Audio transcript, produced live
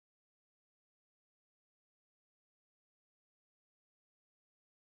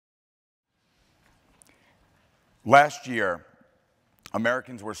Last year,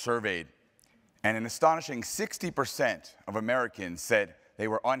 Americans were surveyed, and an astonishing 60% of Americans said they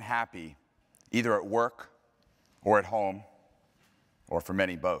were unhappy either at work or at home, or for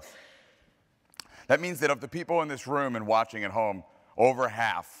many, both. That means that of the people in this room and watching at home, over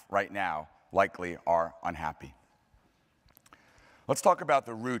half right now likely are unhappy. Let's talk about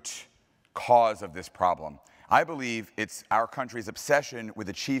the root cause of this problem. I believe it's our country's obsession with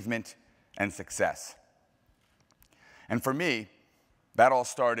achievement and success. And for me, that all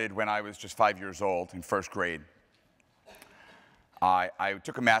started when I was just 5 years old in first grade. I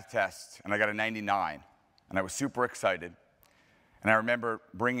took a math test, and I got a 99, and I was super excited. And I remember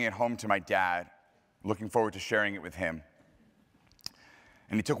bringing it home to my dad, looking forward to sharing it with him.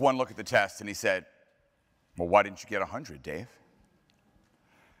 And he took one look at the test, and he said, "Well, why didn't you get 100, Dave?"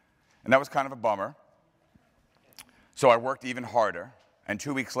 And that was kind of a bummer. So I worked even harder, and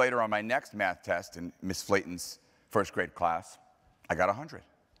 2 weeks later on my next math test in Miss Flayton's first grade class, I got 100.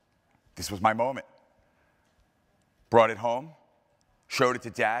 This was my moment. Brought it home, showed it to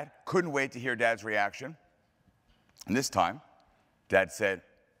Dad, couldn't wait to hear Dad's reaction. And this time, Dad said,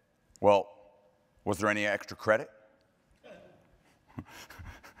 "Well, was there any extra credit?"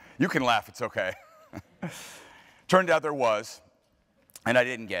 You can laugh, it's okay. Turned out there was, and I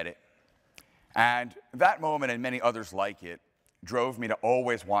didn't get it. And that moment and many others like it drove me to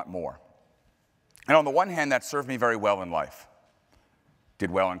always want more. And on the one hand, that served me very well in life. Did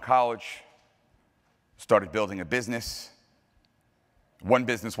well in college, started building a business. One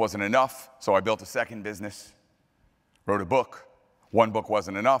business wasn't enough, so I built a second business. Wrote a book. One book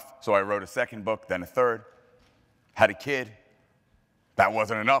wasn't enough, so I wrote a second book, then a third. Had a kid. That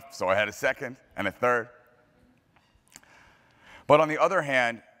wasn't enough, so I had a second and a third. But on the other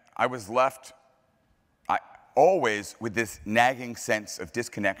hand, I was left always with this nagging sense of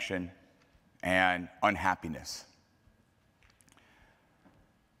disconnection and unhappiness.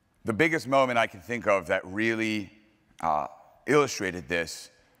 The biggest moment I can think of that really illustrated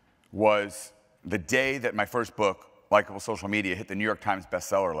this was the day that my first book, Likeable Social Media, hit the New York Times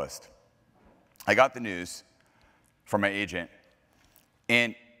bestseller list. I got the news from my agent,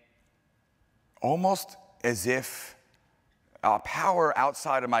 and almost as if a power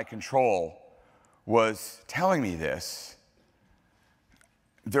outside of my control was telling me this,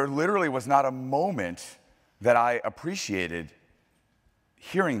 there literally was not a moment that I appreciated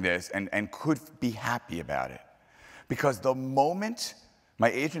hearing this and could be happy about it. Because the moment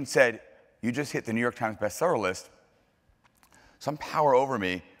my agent said, "You just hit the New York Times bestseller list," some power over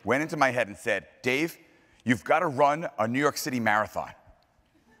me went into my head and said, "Dave, you've got to run a New York City marathon."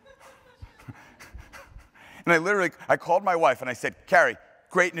 And I called my wife and I said, "Carrie,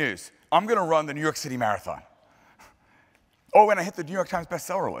 great news. I'm going to run the New York City Marathon." Oh, and I hit the New York Times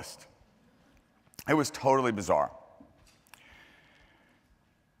bestseller list. It was totally bizarre.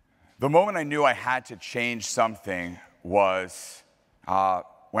 The moment I knew I had to change something was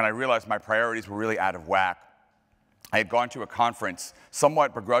when I realized my priorities were really out of whack. I had gone to a conference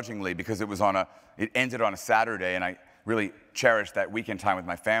somewhat begrudgingly because it ended on a Saturday, and I really cherished that weekend time with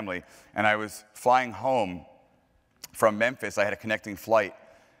my family. And I was flying home from Memphis. I had a connecting flight,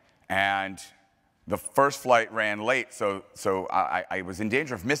 and the first flight ran late, so I was in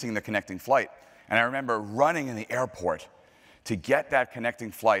danger of missing the connecting flight. And I remember running in the airport to get that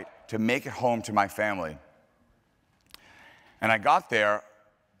connecting flight to make it home to my family. And I got there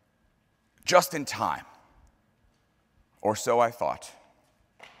just in time, or so I thought,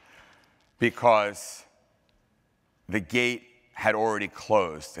 because the gate had already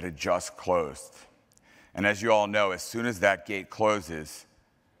closed. It had just closed. And as you all know, as soon as that gate closes,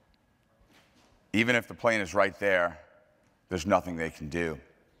 even if the plane is right there, there's nothing they can do.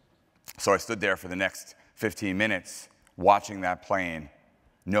 So I stood there for the next 15 minutes watching that plane,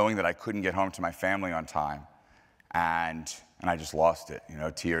 knowing that I couldn't get home to my family on time, and I just lost it,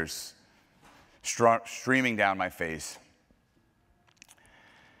 tears streaming down my face.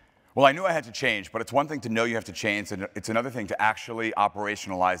 Well, I knew I had to change, but it's one thing to know you have to change, and it's another thing to actually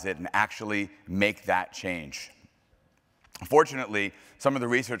operationalize it and actually make that change. Fortunately, some of the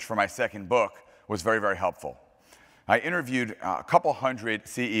research for my second book was very, very helpful. I interviewed a couple hundred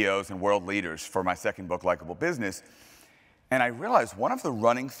CEOs and world leaders for my second book, Likeable Business, and I realized one of the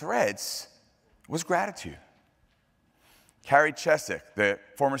running threads was gratitude. Carrie Chesick, the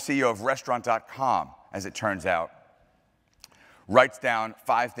former CEO of Restaurant.com, as it turns out, writes down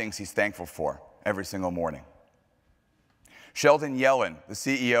 5 things he's thankful for every single morning. Sheldon Yellen, the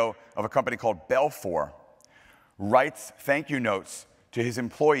CEO of a company called Belfor, writes thank you notes to his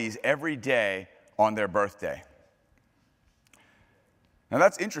employees every day on their birthday. Now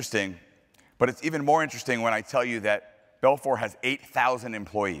that's interesting, But it's even more interesting when I tell you that Belfour has 8,000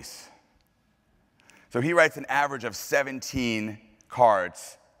 employees. So he writes an average of 17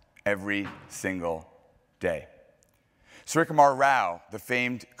 cards every single day. Srikumar Rao, the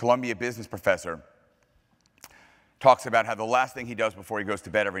famed Columbia business professor, talks about how the last thing he does before he goes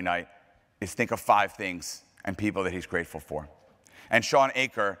to bed every night is think of 5 things and people that he's grateful for. And Sean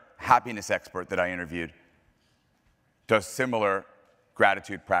Aker, happiness expert that I interviewed, does similar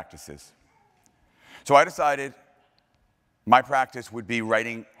gratitude practices. So I decided my practice would be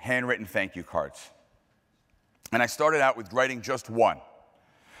writing handwritten thank you cards. And I started out with writing just one,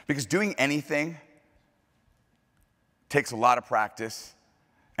 because doing anything takes a lot of practice,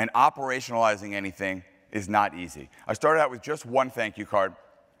 and operationalizing anything is not easy. I started out with just one thank you card,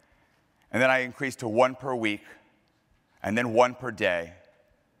 and then I increased to 1 per week, and then 1 per day,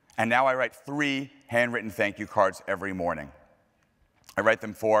 and now I write 3 handwritten thank you cards every morning. I write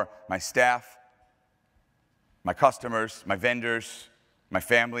them for my staff, my customers, my vendors, my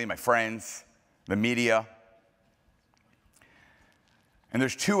family, my friends, the media. And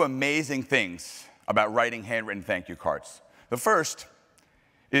there's 2 amazing things about writing handwritten thank you cards. The first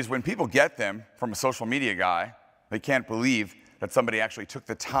is when people get them from a social media guy, they can't believe that somebody actually took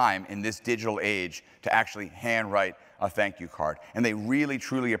the time in this digital age to actually handwrite a thank you card. And they really,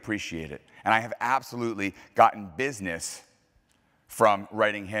 truly appreciate it. And I have absolutely gotten business from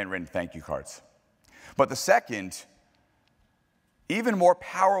writing handwritten thank you cards. But the second, even more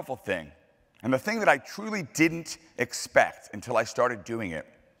powerful thing, and the thing that I truly didn't expect until I started doing it,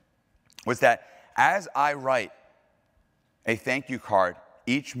 was that as I write a thank you card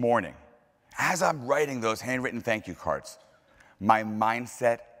each morning, as I'm writing those handwritten thank you cards, my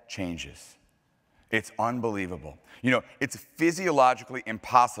mindset changes. It's unbelievable. You know, it's physiologically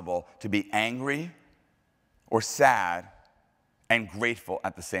impossible to be angry or sad and grateful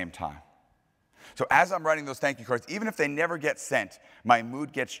at the same time. So as I'm writing those thank you cards, even if they never get sent, my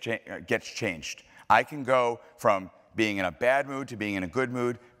mood gets changed. I can go from being in a bad mood to being in a good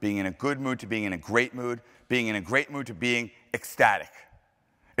mood, being in a good mood to being in a great mood, being in a great mood to being ecstatic.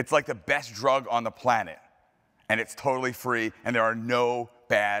 It's like the best drug on the planet, and it's totally free, and there are no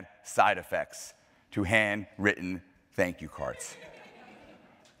bad side effects to handwritten thank you cards.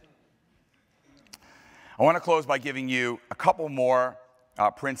 I want to close by giving you a couple more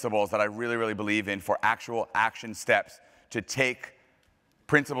principles that I really, really believe in for actual action steps to take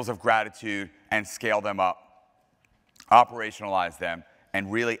principles of gratitude and scale them up, operationalize them,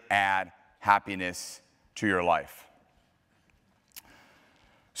 and really add happiness to your life.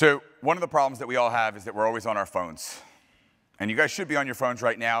 So one of the problems that we all have is that we're always on our phones. And you guys should be on your phones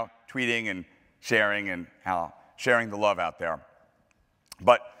right now, tweeting and sharing the love out there.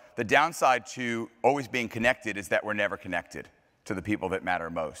 But the downside to always being connected is that we're never connected to the people that matter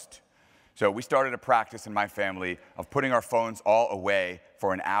most. So we started a practice in my family of putting our phones all away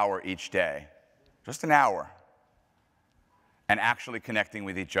for an hour each day, just an hour, and actually connecting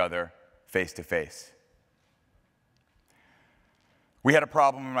with each other face to face. We had a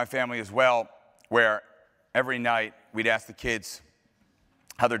problem in my family as well, where every night we'd ask the kids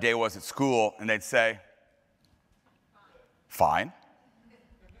how their day was at school, and they'd say, "Fine."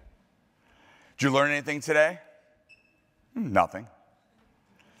 "Did you learn anything today?" "Nothing."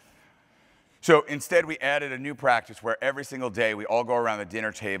 So instead, we added a new practice where every single day we all go around the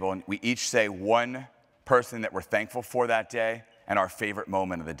dinner table and we each say one person that we're thankful for that day and our favorite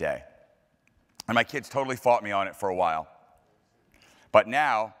moment of the day. And my kids totally fought me on it for a while. But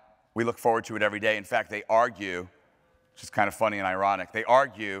now we look forward to it every day. In fact, they argue, which is kind of funny and ironic, they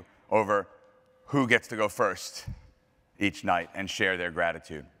argue over who gets to go first each night and share their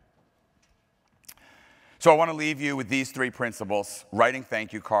gratitude. So I want to leave you with these 3 principles: writing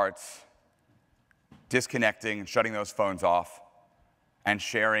thank you cards, disconnecting and shutting those phones off, and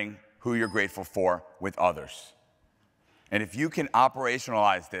sharing who you're grateful for with others. And if you can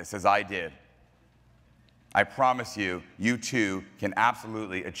operationalize this as I did, I promise you, you too can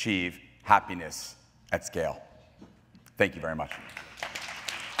absolutely achieve happiness at scale. Thank you very much.